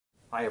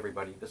Hi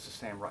everybody, this is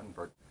Sam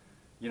Ruttenberg.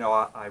 You know,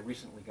 I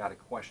recently got a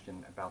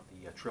question about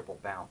the triple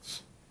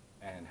bounce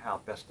and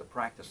how best to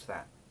practice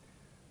that.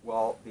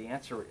 Well, the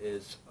answer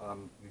is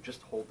you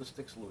just hold the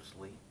sticks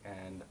loosely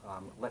and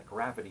let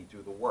gravity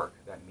do the work.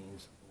 That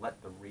means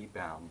let the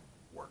rebound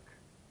work.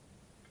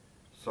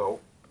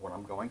 So what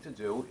I'm going to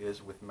do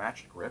is with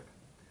matched grip,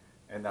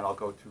 and then I'll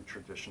go to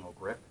traditional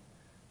grip,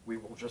 we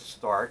will just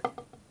start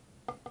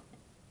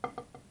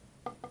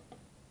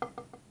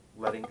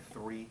letting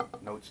 3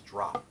 notes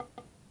drop.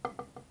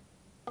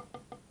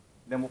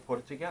 Then we'll put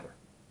it together.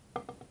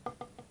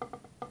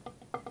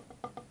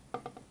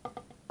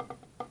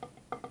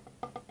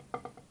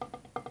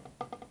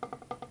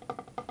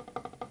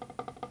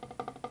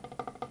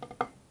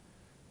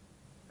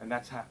 And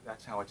that's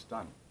how it's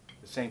done.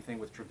 The same thing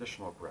with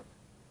traditional grip.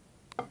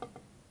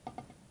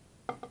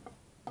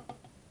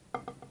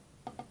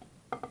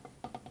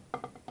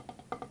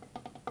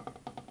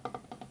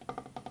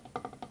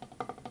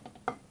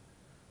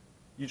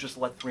 You just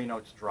let 3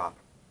 notes drop.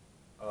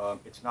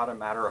 It's not a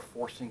matter of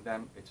forcing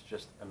them, it's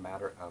just a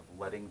matter of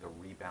letting the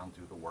rebound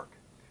do the work.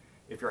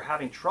 If you're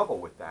having trouble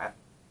with that,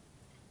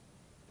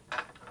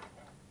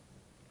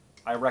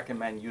 I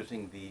recommend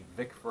using the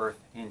Vic Firth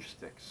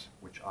HingeStix,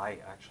 which I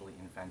actually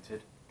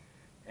invented.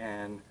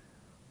 And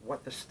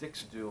what the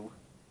sticks do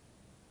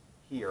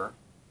here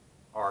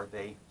are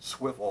they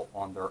swivel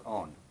on their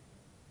own.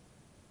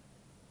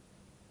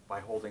 By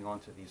holding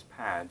onto these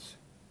pads,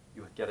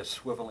 you get a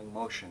swiveling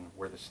motion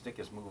where the stick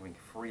is moving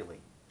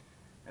freely.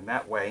 And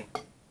that way,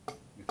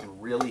 you can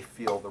really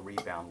feel the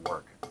rebound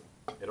work.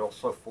 It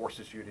also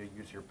forces you to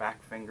use your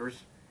back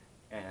fingers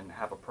and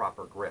have a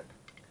proper grip.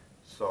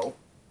 So,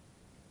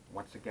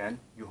 once again,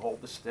 you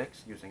hold the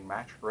sticks using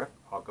match grip.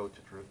 I'll go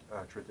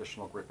to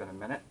traditional grip in a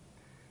minute.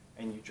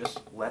 And you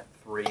just let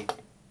 3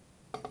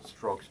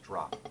 strokes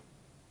drop.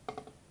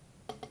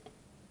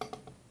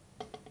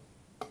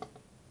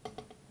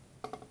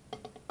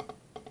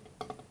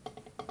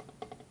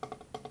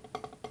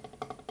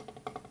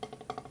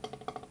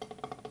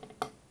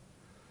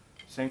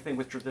 Same thing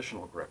with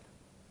traditional grip.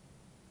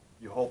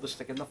 You hold the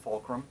stick in the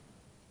fulcrum,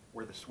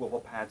 where the swivel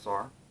pads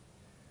are.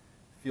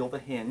 Feel the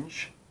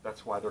hinge,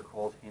 that's why they're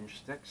called hinge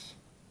sticks.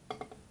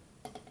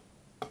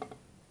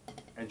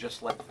 And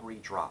just let 3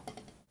 drop.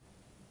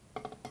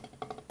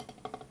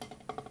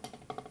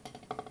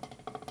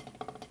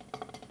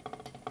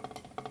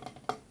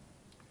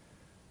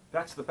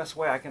 That's the best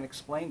way I can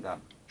explain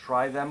them.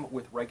 Try them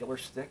with regular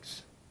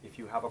sticks. If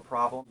you have a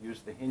problem,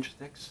 use the hinge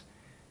sticks.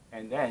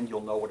 And then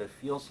you'll know what it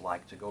feels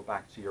like to go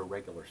back to your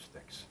regular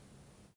sticks.